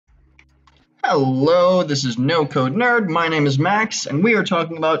Hello, this is No Code Nerd. My name is Max, and we are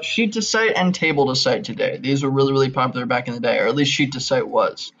talking about Sheet2Site and Table2Site today. These were really popular back in the day, or at least Sheet2Site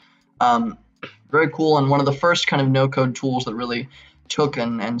was. Very cool, and one of the first kind of no-code tools that really took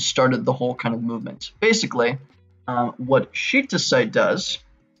and started the whole kind of movement. Basically, what Sheet2Site does,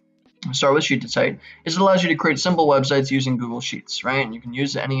 I'll start with Sheet2Site, is it allows you to create simple websites using Google Sheets, right? And you can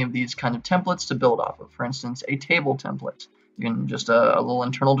use any of these kind of templates to build off of. For instance, a table template. You can just a little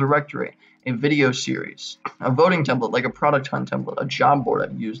internal directory, a video series, a voting template like a product hunt template, a job board.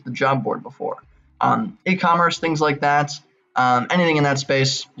 I've used the job board before. E-commerce, things like that. Anything in that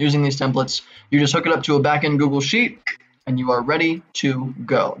space, using these templates, you just hook it up to a backend Google Sheet, and you are ready to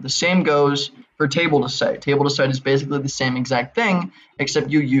go. The same goes for Table2Site. Table2Site is basically the same exact thing, except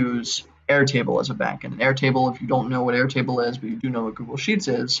you use Airtable as a backend. And Airtable, if you don't know what Airtable is, but you do know what Google Sheets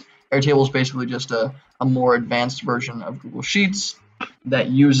is, Airtable is basically just a more advanced version of Google Sheets that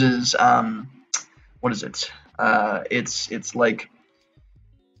uses, what is it? It's like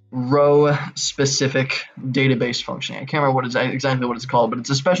row-specific database functioning. I can't remember exactly what it's called, but it's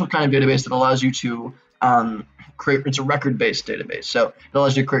a special kind of database that allows you to create. It's a record-based database, so it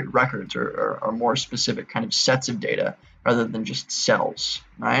allows you to create records or more specific kind of sets of data rather than just cells,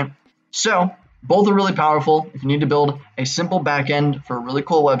 right? So both are really powerful. If you need to build a simple backend for a really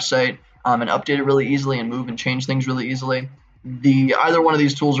cool website and update it really easily and move and change things really easily, either one of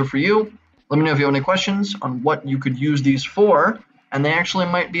these tools are for you. Let me know if you have any questions on what you could use these for, and they actually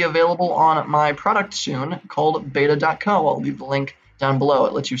might be available on my product soon called beta.co. I'll leave the link down below.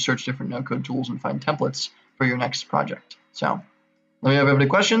 It lets you search different no-code tools and find templates for your next project. So let me know if you have any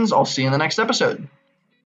questions. I'll see you in the next episode.